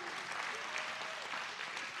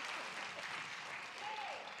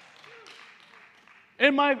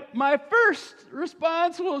 And my first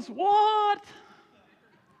response was, what?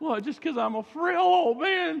 What, just because I'm a frail old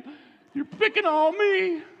man, you're picking on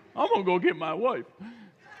me? I'm going to go get my wife.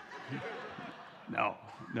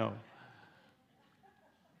 No.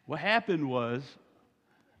 What happened was,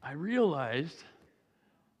 I realized,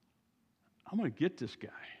 I'm going to get this guy.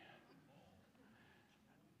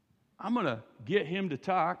 I'm going to get him to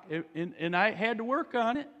talk, and I had to work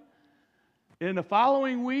on it. In the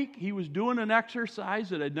following week, he was doing an exercise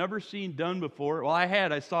that I'd never seen done before. Well,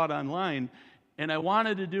 I saw it online, and I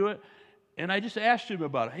wanted to do it, and I just asked him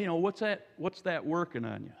about it. What's that working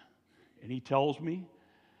on you? And he tells me,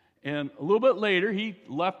 and a little bit later, he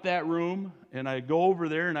left that room, and I go over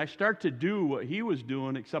there, and I start to do what he was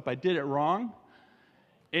doing, except I did it wrong,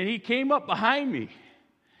 and he came up behind me,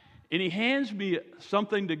 and he hands me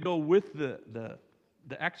something to go with the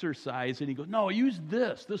exercise, and he goes, no, use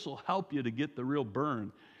this. This will help you to get the real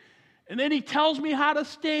burn. And then he tells me how to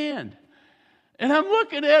stand. And I'm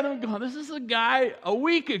looking at him going, this is a guy a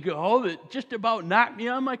week ago that just about knocked me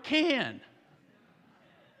on my can.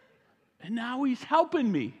 And now he's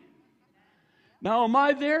helping me. Now, am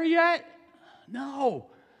I there yet? No.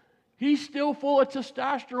 He's still full of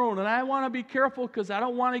testosterone, and I want to be careful because I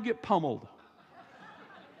don't want to get pummeled.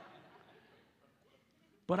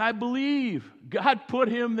 But I believe God put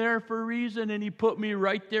him there for a reason, and he put me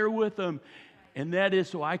right there with him. And that is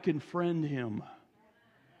so I can friend him.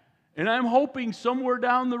 And I'm hoping somewhere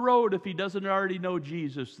down the road, if he doesn't already know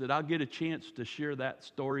Jesus, that I'll get a chance to share that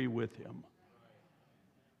story with him.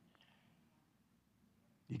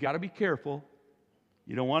 You got to be careful.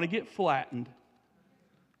 You don't want to get flattened.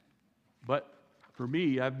 But for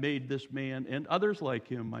me, I've made this man and others like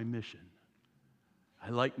him my mission.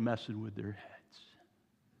 I like messing with their heads.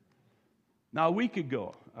 Now, a week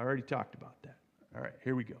ago, I already talked about that. All right,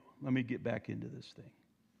 here we go. Let me get back into this thing.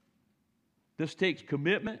 This takes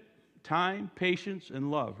commitment, time, patience,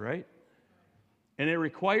 and love, right? And it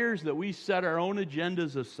requires that we set our own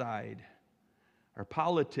agendas aside, our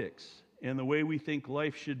politics, and the way we think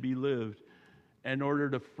life should be lived in order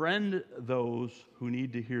to friend those who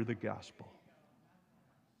need to hear the gospel.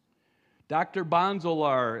 Dr.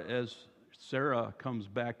 Bonzolar, as Sarah comes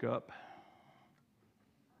back up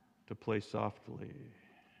to play softly.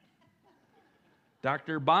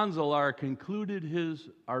 Dr. Bonzolar concluded his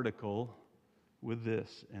article with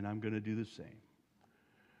this, and I'm going to do the same.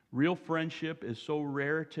 Real friendship is so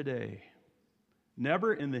rare today.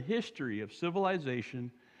 Never in the history of civilization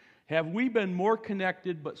have we been more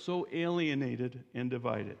connected but so alienated and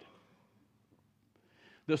divided.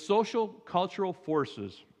 The social, cultural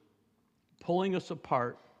forces pulling us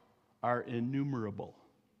apart are innumerable.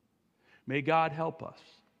 May God help us.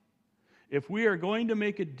 If we are going to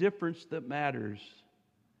make a difference that matters,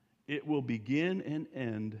 it will begin and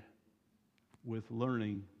end with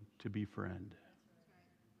learning to befriend.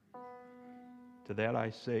 To that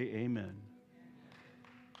I say amen.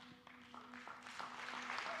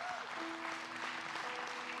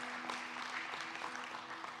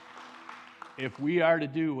 If we are to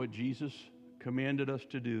do what Jesus commanded us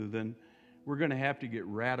to do, then we're going to have to get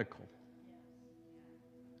radical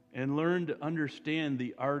and learn to understand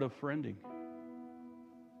the art of friending.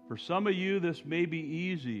 For some of you, this may be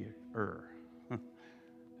easier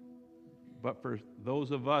But for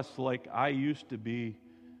those of us like I used to be,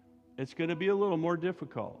 it's going to be a little more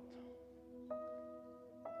difficult.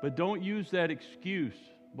 But don't use that excuse.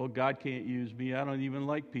 Well, God can't use me. I don't even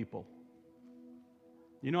like people.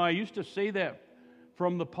 You know, I used to say that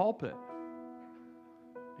from the pulpit.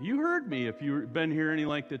 You heard me if you've been here any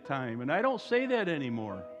length of time, and I don't say that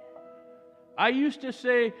anymore. I used to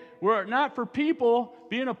say, were it not for people,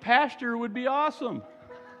 being a pastor would be awesome.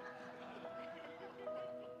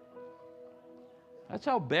 That's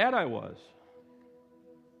how bad I was.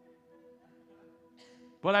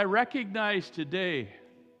 But I recognize today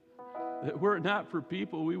that were it not for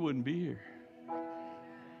people, we wouldn't be here.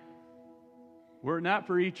 Were it not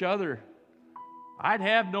for each other, I'd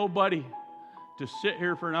have nobody to sit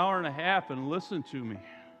here for an hour and a half and listen to me.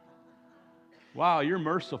 Wow, you're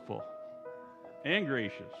merciful and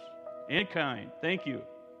gracious and kind. Thank you.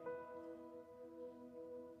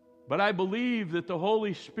 But I believe that the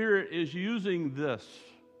Holy Spirit is using this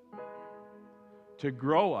to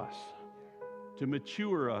grow us, to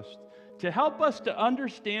mature us, to help us to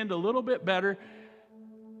understand a little bit better.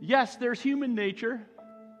 Yes, there's human nature,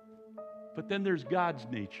 but then there's God's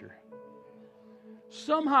nature.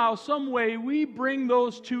 Somehow, some way, we bring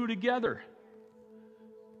those two together.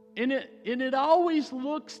 And it always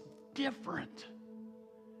looks different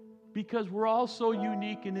because we're all so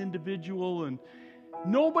unique and individual, and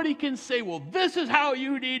nobody can say, well, this is how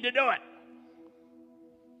you need to do it.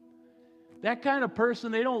 That kind of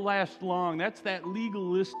person, they don't last long. That's that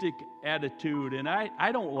legalistic attitude, and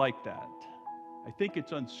I don't like that. I think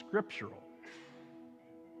it's unscriptural.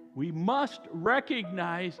 We must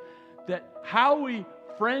recognize that how we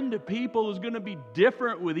friend people is going to be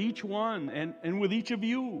different with each one and with each of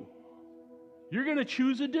you. You're going to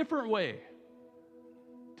choose a different way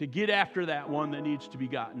to get after that one that needs to be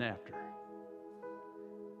gotten after.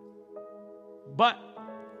 But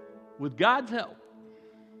with God's help,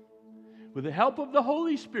 with the help of the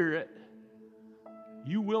Holy Spirit,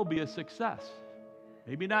 you will be a success.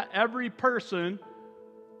 Maybe not every person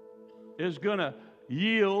is going to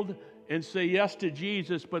yield and say yes to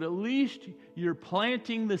Jesus, but at least you're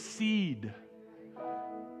planting the seed.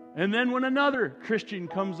 And then when another Christian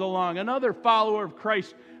comes along, another follower of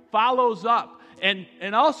Christ follows up and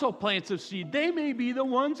also plants a seed, they may be the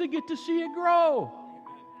ones that get to see it grow.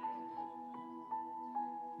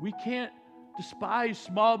 We can't despise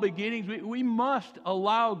small beginnings. We must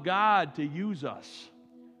allow God to use us,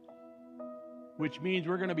 which means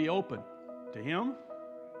we're going to be open to Him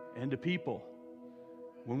and to people.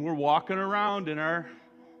 When we're walking around in our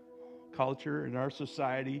culture, in our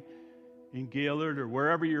society, in Gaylord or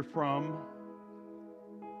wherever you're from,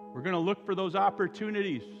 we're going to look for those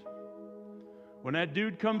opportunities. When that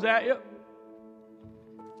dude comes at you,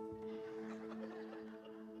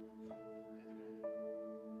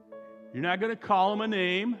 you're not going to call him a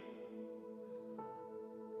name.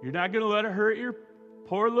 You're not going to let it hurt your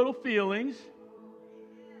poor little feelings.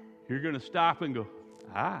 You're going to stop and go,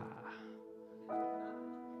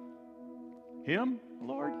 Him,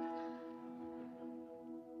 Lord?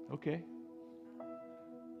 Okay.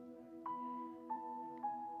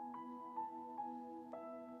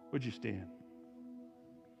 Would you stand?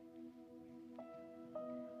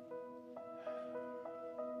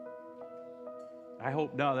 I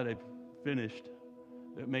hope now that I've finished,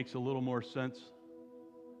 that makes a little more sense.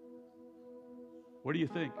 What do you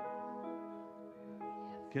think?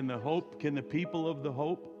 Can the people of the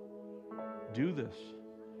Hope do this?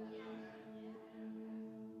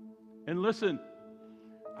 And listen,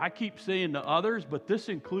 I keep saying to others, but this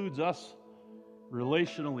includes us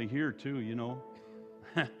relationally here too, you know.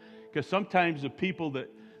 Because sometimes the people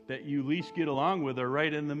that you least get along with are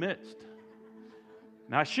right in the midst.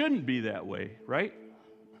 Now, it shouldn't be that way, right?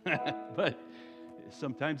 But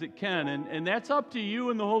sometimes it can. And that's up to you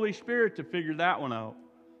and the Holy Spirit to figure that one out.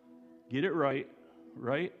 Get it right,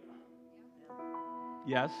 right?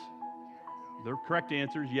 Yes. The correct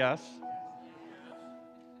answer is yes.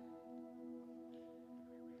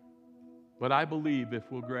 But I believe if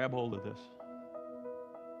we'll grab hold of this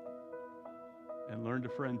and learn to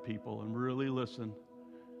friend people and really listen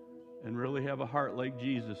and really have a heart like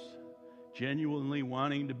Jesus, genuinely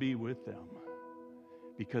wanting to be with them,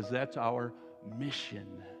 because that's our mission,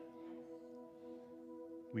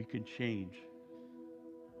 we can change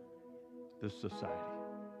this society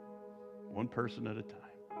one person at a time.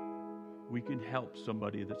 We can help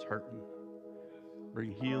somebody that's hurting,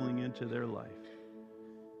 bring healing into their life,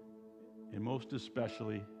 and most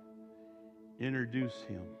especially introduce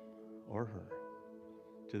him or her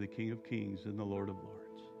to the King of Kings and the Lord of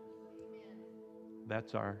Lords.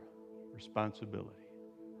 That's our responsibility.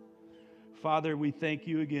 Father, we thank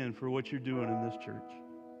you again for what you're doing in this church.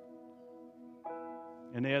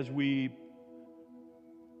 And as we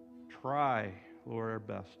try, Lord, our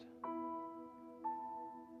best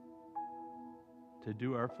to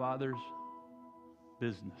do our Father's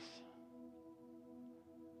business,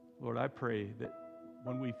 Lord, I pray that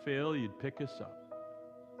when we fail, you'd pick us up.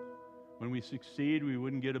 When we succeed, we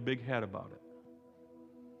wouldn't get a big head about it.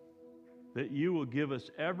 That you will give us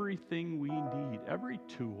everything we need, every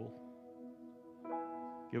tool.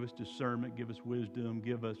 Give us discernment, give us wisdom,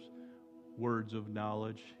 give us words of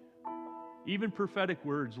knowledge. Even prophetic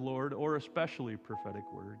words, Lord, or especially prophetic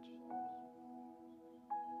words.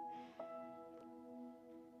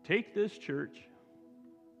 Take this church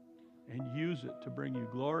and use it to bring you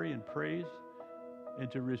glory and praise and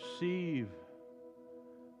to receive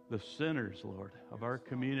the sinners, Lord, of our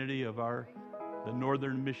community, of the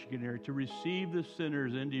northern Michigan area, to receive the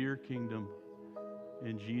sinners into your kingdom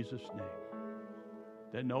in Jesus' name,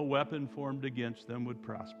 that no weapon formed against them would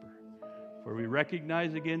prosper. For we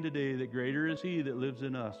recognize again today that greater is he that lives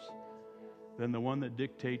in us than the one that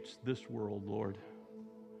dictates this world, Lord,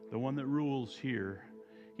 the one that rules here.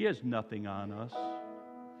 He has nothing on us.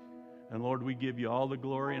 And Lord, we give you all the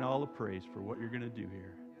glory and all the praise for what you're going to do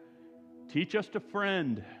here. Teach us to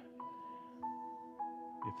friend.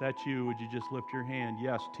 If that's you, would you just lift your hand?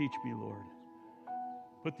 Yes, teach me, Lord.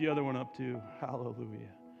 Put the other one up too.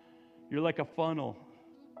 Hallelujah. You're like a funnel.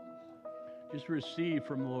 Just receive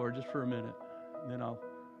from the Lord just for a minute. And then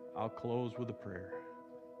I'll close with a prayer.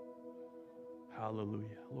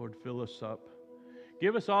 Hallelujah. Lord, fill us up.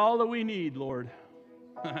 Give us all that we need, Lord.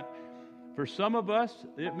 For some of us,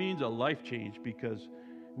 it means a life change because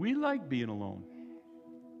we like being alone.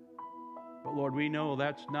 But Lord, we know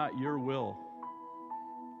that's not your will.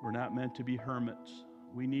 We're not meant to be hermits.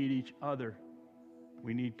 We need each other.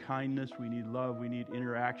 We need kindness. We need love. We need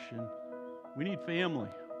interaction. We need family.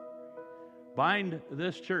 Bind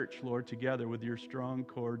this church, Lord, together with your strong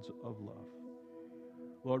cords of love.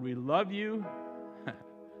 Lord, we love you.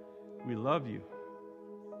 We love you.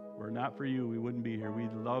 Were it not for you, we wouldn't be here. We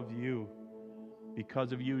love you.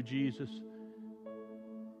 Because of you, Jesus,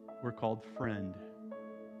 we're called friend.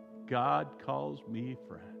 God calls me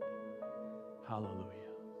friend. Hallelujah.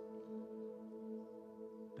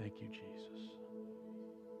 Thank you, Jesus.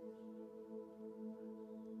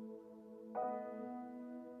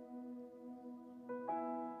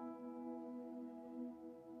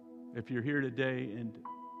 If you're here today and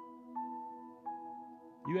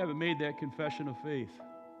you haven't made that confession of faith,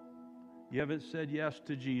 you haven't said yes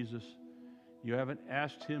to Jesus, you haven't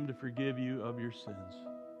asked him to forgive you of your sins,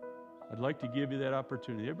 I'd like to give you that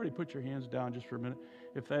opportunity. Everybody put your hands down just for a minute.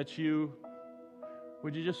 If that's you,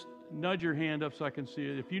 would you just nudge your hand up so I can see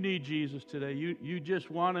it? If you need Jesus today, you just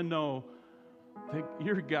want to know that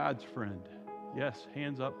you're God's friend. Yes,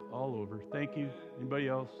 hands up all over. Thank you. Anybody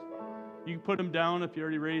else? You can put them down if you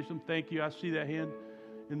already raised them. Thank you. I see that hand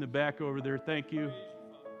in the back over there. Thank you.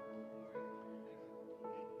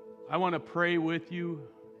 I want to pray with you.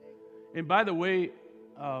 And by the way,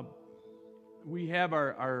 we have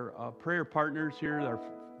our prayer partners here, our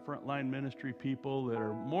frontline ministry people that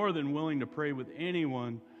are more than willing to pray with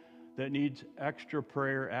anyone that needs extra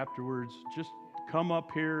prayer afterwards. Just come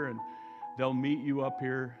up here and they'll meet you up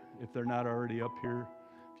here if they're not already up here.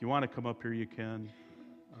 If you want to come up here, you can.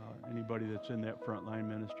 Anybody that's in that frontline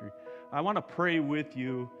ministry. I want to pray with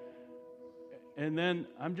you. And then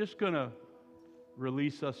I'm just going to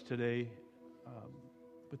release us today.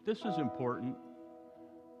 But this is important.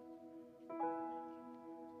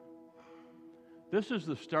 This is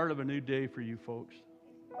the start of a new day for you folks.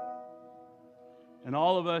 And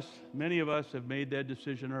all of us, many of us have made that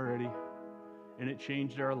decision already, and it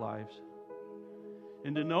changed our lives.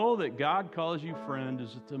 And to know that God calls you friend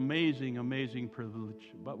is an amazing, amazing privilege.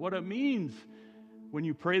 But what it means when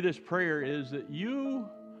you pray this prayer is that you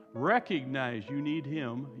recognize you need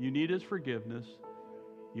him, you need his forgiveness,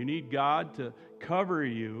 you need God to cover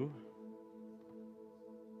you,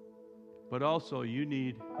 but also you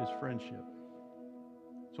need his friendship.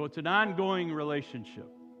 So it's an ongoing relationship.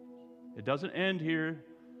 It doesn't end here,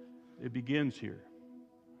 it begins here.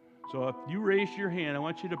 So if you raise your hand, I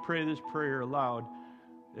want you to pray this prayer aloud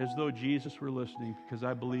as though Jesus were listening, because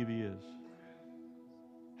I believe he is.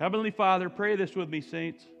 Heavenly Father, pray this with me,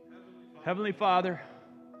 saints. Heavenly Father,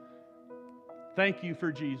 thank you for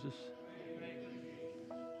Jesus.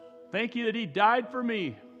 Thank you that he died for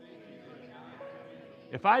me.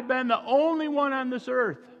 If I'd been the only one on this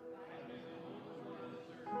earth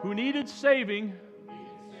who needed saving,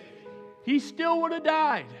 he still would have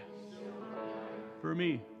died for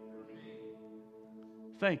me.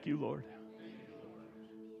 Thank you, Lord.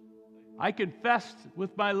 I confess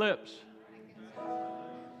with my lips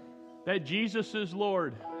that Jesus is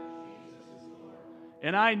Lord,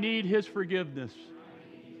 and I need His forgiveness.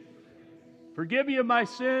 Forgive me of my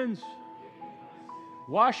sins.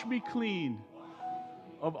 Wash me clean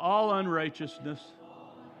of all unrighteousness.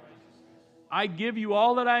 I give you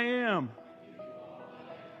all that I am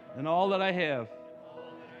and all that I have.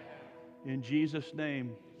 In Jesus'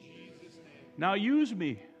 name. Now use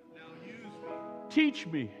me. Teach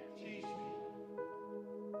me.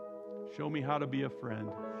 Show me how to be a friend.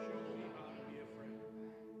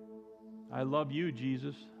 I love you,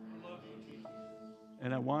 Jesus.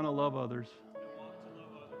 And I want to love others.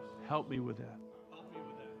 Help me with that.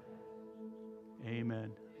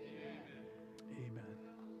 Amen. Amen.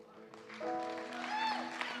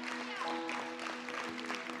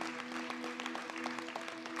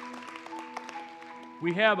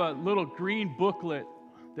 We have a little green booklet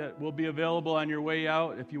that will be available on your way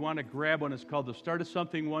out. If you want to grab one, it's called The Start of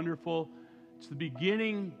Something Wonderful. It's the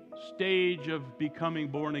beginning stage of becoming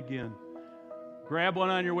born again. Grab one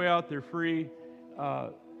on your way out. They're free.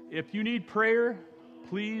 If you need prayer,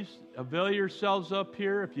 please avail yourselves up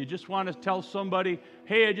here. If you just want to tell somebody,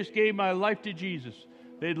 hey, I just gave my life to Jesus,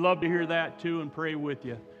 they'd love to hear that too and pray with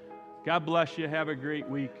you. God bless you. Have a great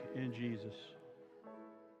week in Jesus.